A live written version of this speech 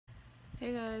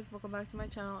Hey guys, welcome back to my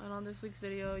channel, and on this week's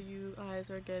video you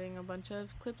guys are getting a bunch of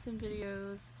clips and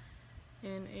videos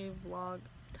in a vlog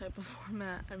type of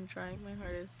format. I'm trying my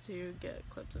hardest to get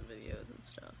clips and videos and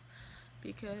stuff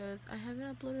because I haven't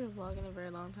uploaded a vlog in a very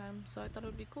long time, so I thought it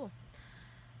would be cool.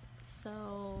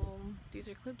 So these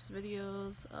are clips,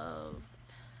 videos of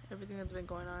everything that's been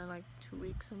going on in like 2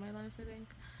 weeks of my life, I think.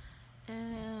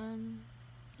 And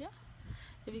yeah,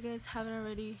 if you guys haven't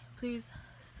already, please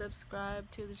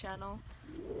subscribe to the channel.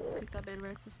 Click that big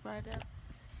red subscribe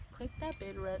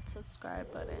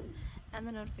button and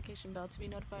the notification bell to be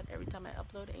notified every time I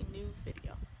upload a new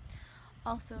video.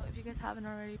 Also, if you guys haven't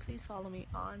already, please follow me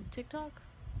on TikTok,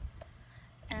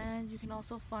 and you can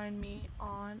also find me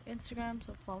on Instagram,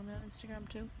 so follow me on Instagram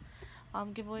too.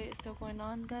 Giveaway is still going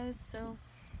on, guys, so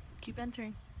keep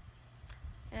entering,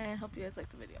 and hope you guys like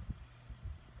the video.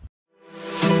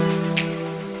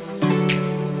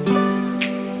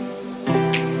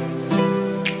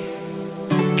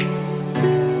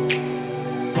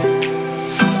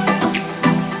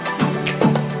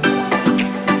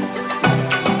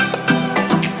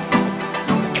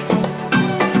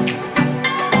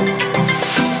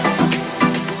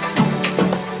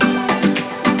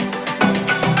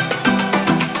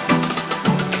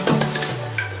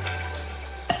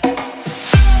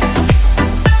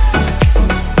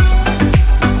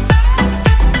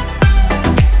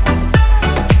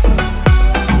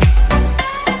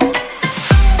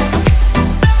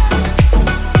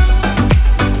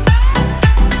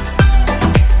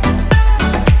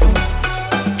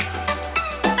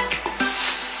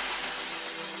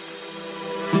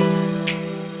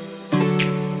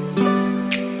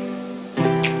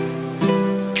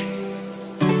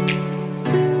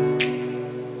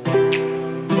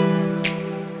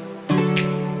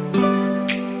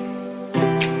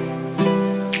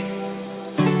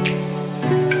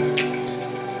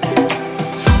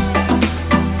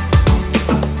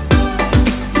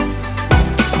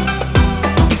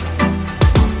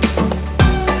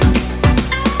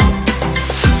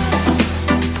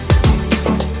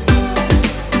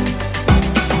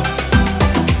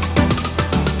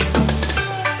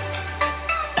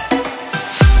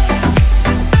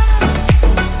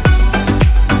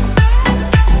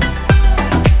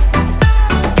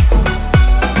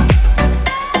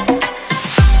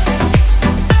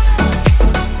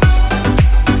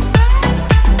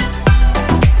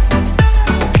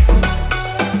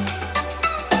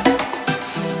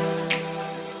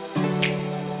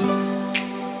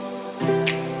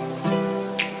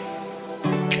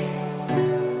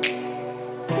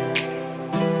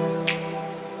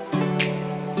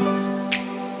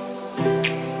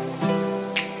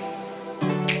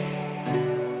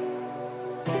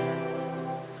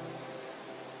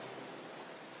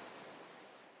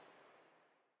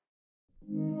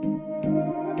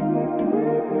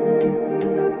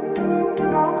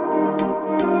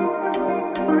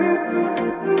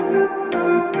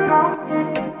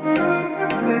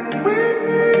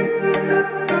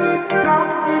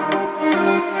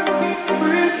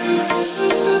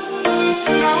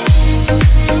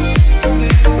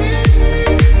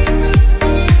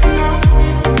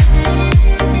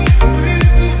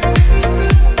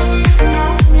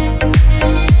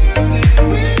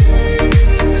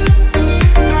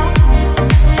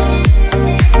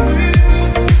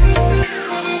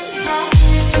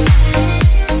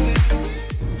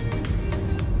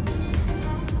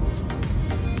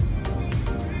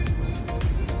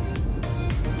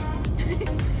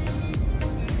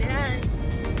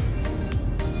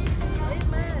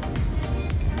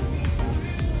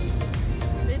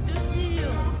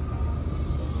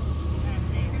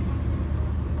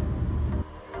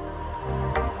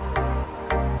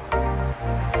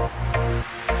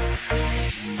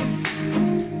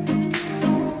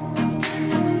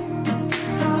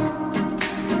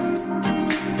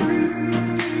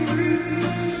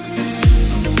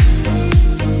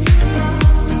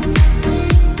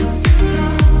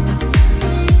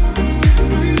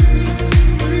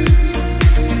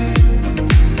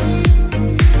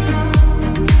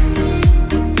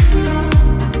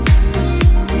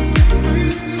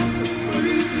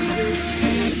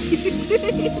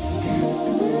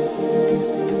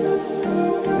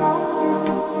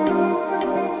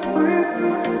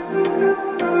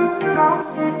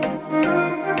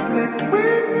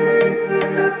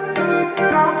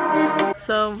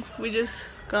 So we just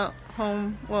got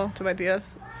home, well, to my tia's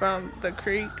from the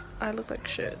creek. I look like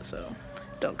shit, so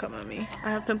don't come at me.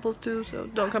 I have pimples too, so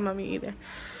don't come at me either.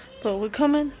 But we're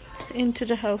coming into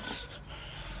the house,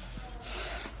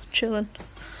 chilling.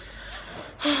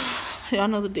 Y'all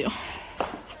know the deal.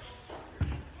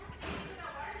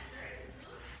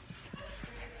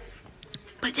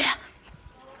 yeah.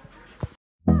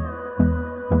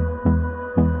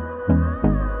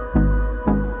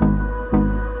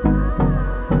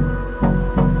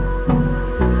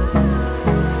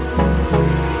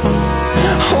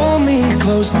 Hold me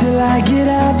close till I get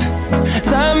up.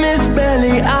 Time is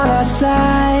barely on our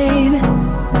side.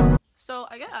 So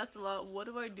I get asked a lot, what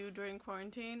do I do during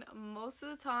quarantine? Most of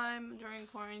the time during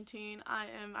quarantine, I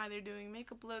am either doing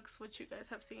makeup looks, which you guys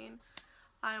have seen.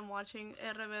 I am watching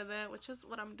RBD, which is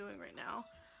what I'm doing right now.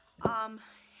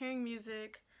 Hearing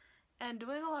music and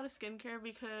doing a lot of skincare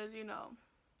because, you know,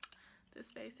 this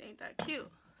face ain't that cute.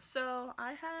 So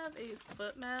I have a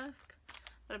foot mask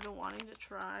that I've been wanting to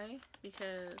try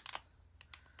because,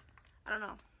 I don't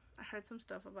know, I heard some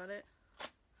stuff about it.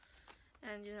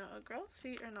 And, you know, a girl's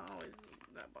feet are not always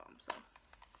that bomb, so.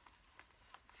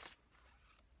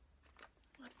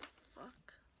 What the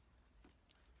fuck?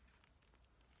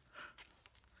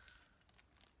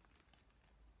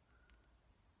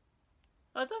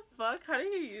 What the fuck? How do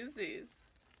you use these?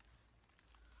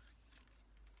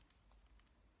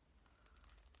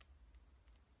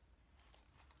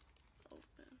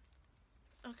 Open.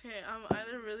 Okay, I'm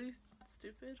either really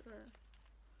stupid or...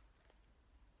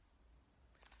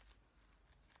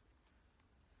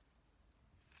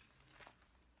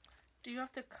 Do you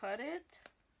have to cut it?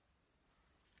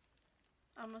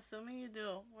 I'm assuming you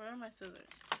do. Where are my scissors?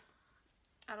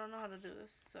 I don't know how to do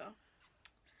this, so.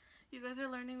 You guys are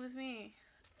learning with me.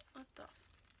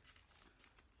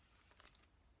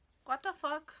 What the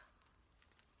fuck?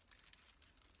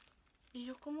 Y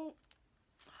yo como...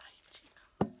 Ay,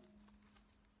 chicos.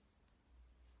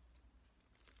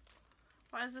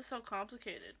 Why is this so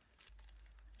complicated?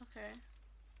 Okay.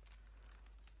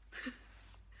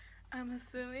 I'm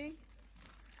assuming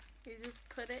you just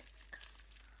put it.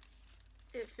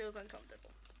 It feels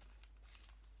uncomfortable.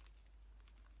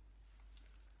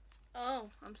 Oh,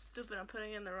 I'm stupid. I'm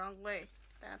putting it in the wrong way.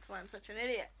 That's why I'm such an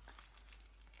idiot.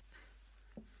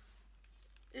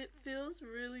 It feels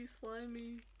really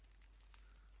slimy.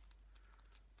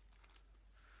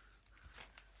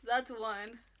 That's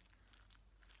one.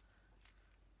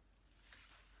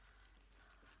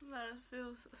 That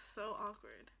feels so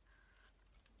awkward.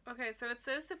 Okay, so it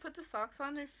says to put the socks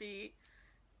on your feet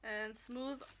and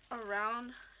smooth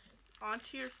around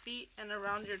onto your feet and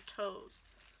around your toes.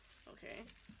 Okay,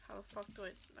 how the fuck do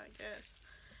I guess.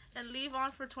 And leave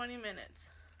on for 20 minutes.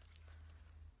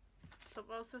 It's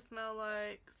supposed to smell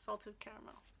like salted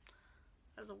caramel.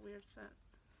 That's a weird scent.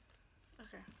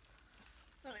 Okay,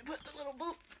 let me put the little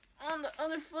boot on the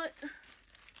other foot.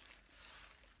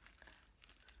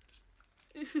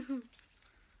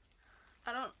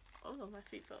 I don't... Oh, my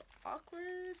feet felt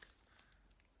awkward.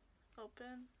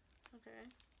 Open. Okay.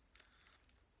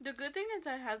 The good thing is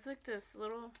it has like this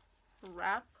little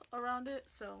wrap around it,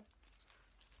 so.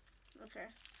 Okay.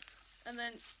 And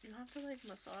then you have to like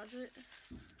massage it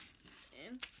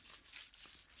in.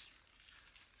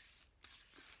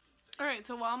 Alright,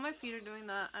 so while my feet are doing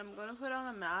that, I'm going to put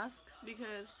on a mask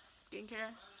because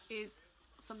skincare is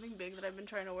something big that I've been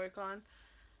trying to work on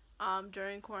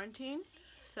during quarantine.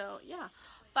 So, yeah.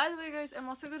 By the way, guys, I'm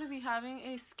also going to be having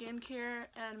a skincare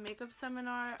and makeup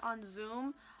seminar on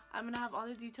Zoom. I'm going to have all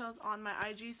the details on my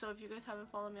IG, so if you guys haven't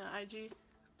followed me on IG,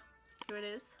 here it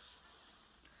is.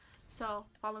 So,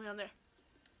 follow me on there.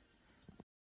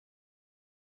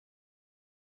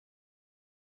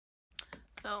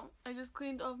 So, I just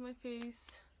cleaned off my face,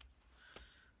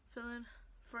 feeling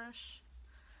fresh.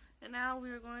 And now we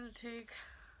are going to take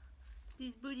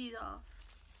these booties off.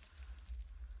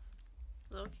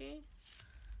 Low-key,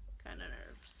 kind of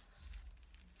nerves.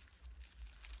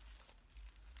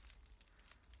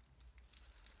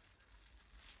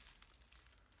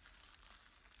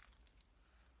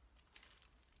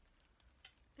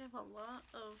 They have a lot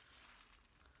of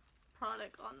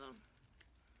product on them.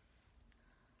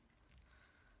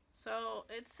 So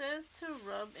it says to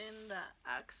rub in the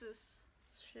Axis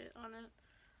shit on it.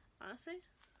 Honestly,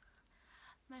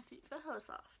 my feet feel hella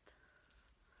soft.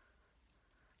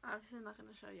 Obviously, I'm not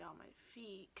gonna show y'all my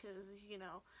feet because, you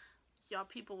know, y'all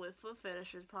people with foot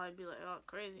fetishes probably be like, oh,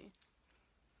 crazy.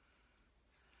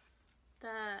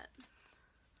 That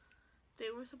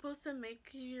they were supposed to make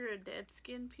your dead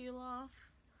skin peel off,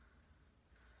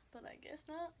 but I guess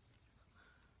not.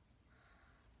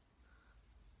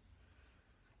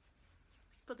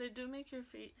 But they do make your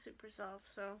feet super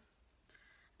soft, so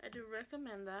I do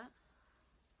recommend that.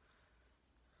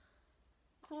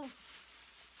 Cool.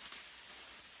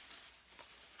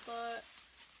 But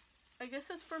I guess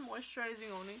that's for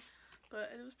moisturizing only.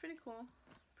 But it was pretty cool.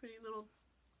 Pretty little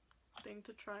thing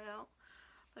to try out.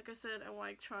 Like I said, I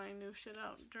like trying new shit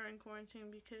out during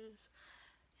quarantine because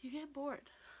You get bored.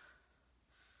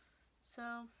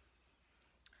 So,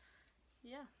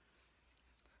 yeah.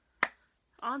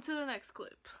 On to the next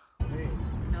clip.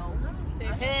 No. Say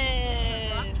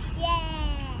hey. Yeah.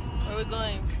 Where are we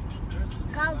going?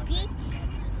 Go beach.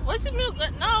 What's the meal?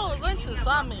 No, we're going to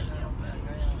Swami.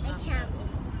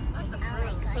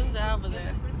 Who's that over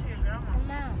there?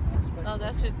 Mom. No,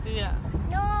 that's your tia.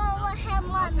 No, I have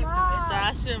my mom.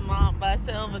 That's your mom, but I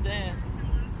said over there.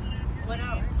 What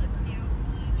else?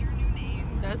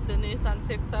 That's Denise on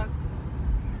TikTok.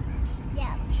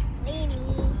 Yeah, Mimi.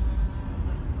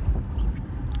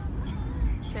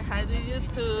 Say hi to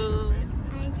YouTube.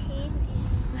 I see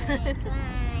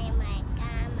my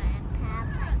God, my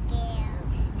Papa Gail.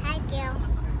 Hi, Gail.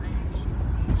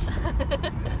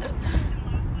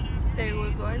 Say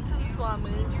we're going to the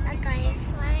Swami. I'm going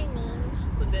swimming.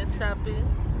 We're going shopping.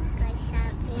 Go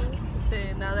shopping. Say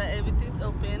now that everything's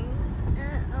open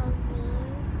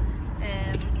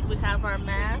and we have our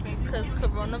mask because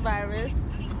coronavirus.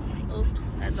 Oops,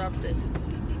 I dropped it.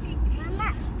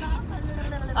 Mama, stop.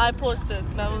 I posted.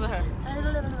 That was her.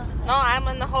 No, I'm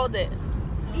gonna hold it.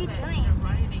 What are you doing?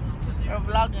 We're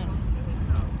vlogging.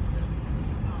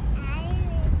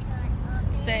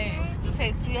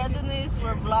 Say Tia Denise,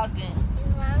 we're vlogging.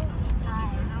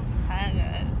 Hi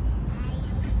guys.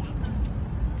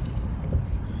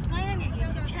 Is this going on your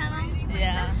YouTube channel?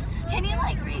 Yeah. Can you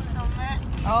like refilm it?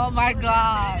 Oh my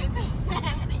god.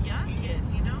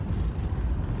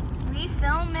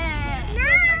 Refilm it.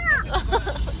 No!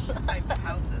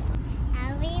 I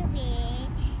will be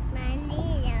my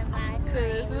little So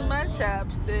this is my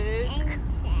chapstick.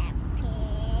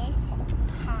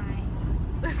 Hi.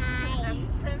 Hi.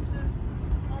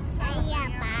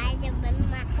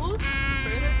 Who's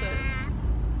princess?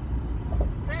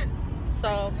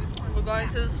 So we're going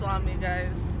to the Swami,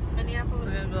 guys. Minneapolis.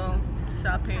 We're gonna go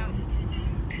shopping.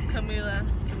 Camila,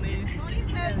 Denise. Tony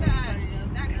said that.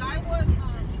 That guy was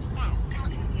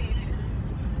intoxicated.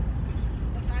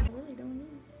 I really don't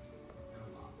need.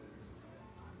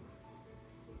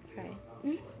 Sorry.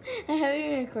 I haven't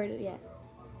even recorded yet.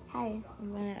 Hi,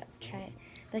 I'm gonna try it.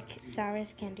 The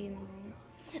sourest candy in the world.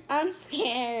 I'm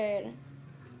scared.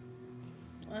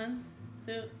 1,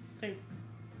 2, 3.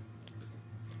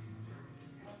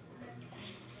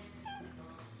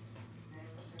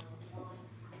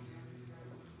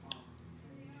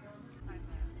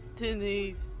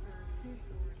 Denise.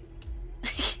 Are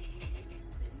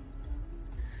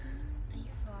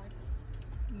you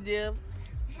vlogging? Yep.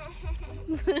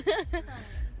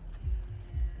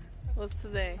 What's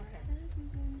today?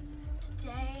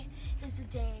 Today is a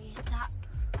day that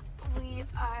we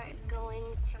are going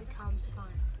to Tom's Farm.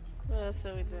 What else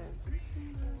are we doing?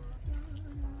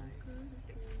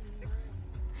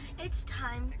 It's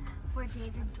time for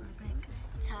David Dorbick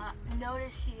to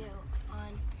notice you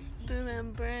on YouTube.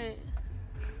 Remember it.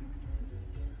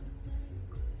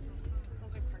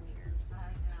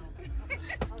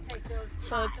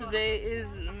 So today is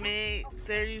May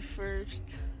 31st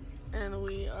and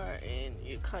we are in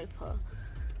Yucaipa.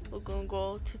 We're gonna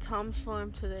go to Tom's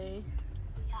Farm today.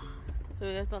 Yeah. If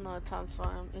you guys don't know what Tom's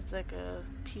Farm, it's like a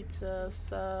pizza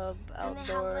sub And they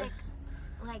outdoor. have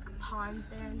like ponds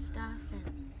there and stuff,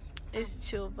 and It's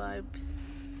chill vibes.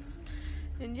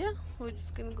 And yeah, we're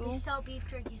just gonna go. they sell beef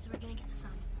jerky, so we're gonna get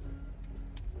some.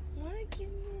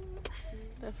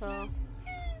 That's all.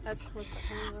 That's what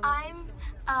I'm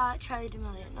Charlie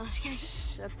D'Amelio. No, I'm just kidding.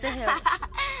 Shut the hell.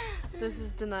 This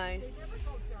is the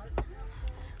nice.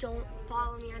 Don't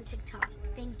follow me on TikTok.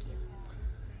 Thank you.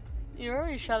 You're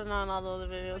already shouting on all the other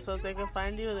videos, so if they can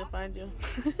find you, they find you.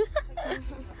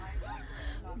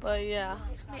 But yeah.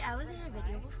 Wait, I was in a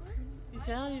video before?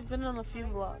 Yeah, you've been on a few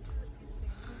vlogs.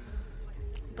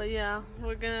 But yeah,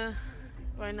 we're gonna,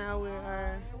 right now we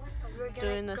are We're gonna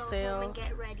doing a go sale. home and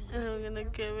get ready. And we're gonna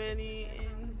get ready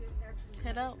and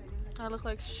head out. I look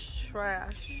like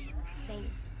trash.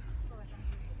 Same.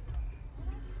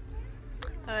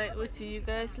 Alright, we'll see you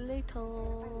guys later.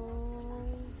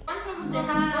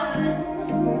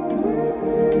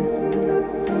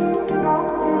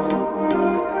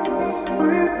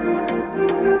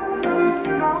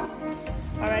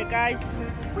 Alright guys,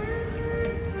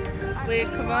 with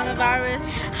coronavirus,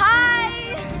 Hi!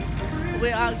 we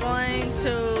are going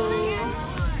to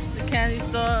the candy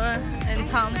store and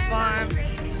Tom's Farm.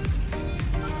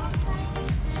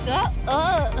 Shut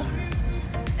up!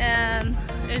 And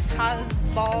it's hot as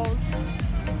balls.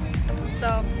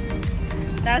 So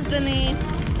that's Denise.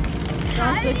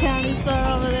 That's the candy store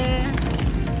over there.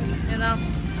 You know,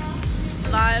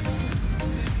 vibes.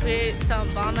 We ate some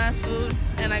bomb ass food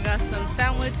and I got some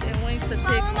sandwich and wings to take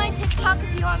Follow my home. TikTok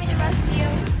if you want me to rescue.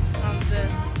 I'm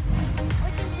good.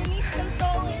 What's your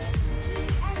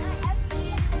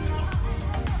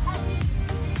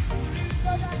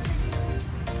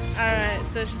Alright,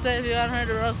 so she said if you want her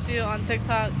to roast you on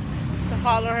TikTok, to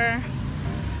follow her.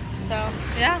 So,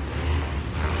 yeah.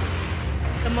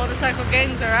 The motorcycle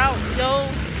gangs are out. Yo,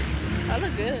 I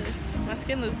look good. My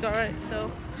skin looks alright.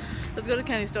 So, let's go to the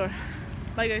candy store.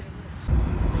 Bye, guys.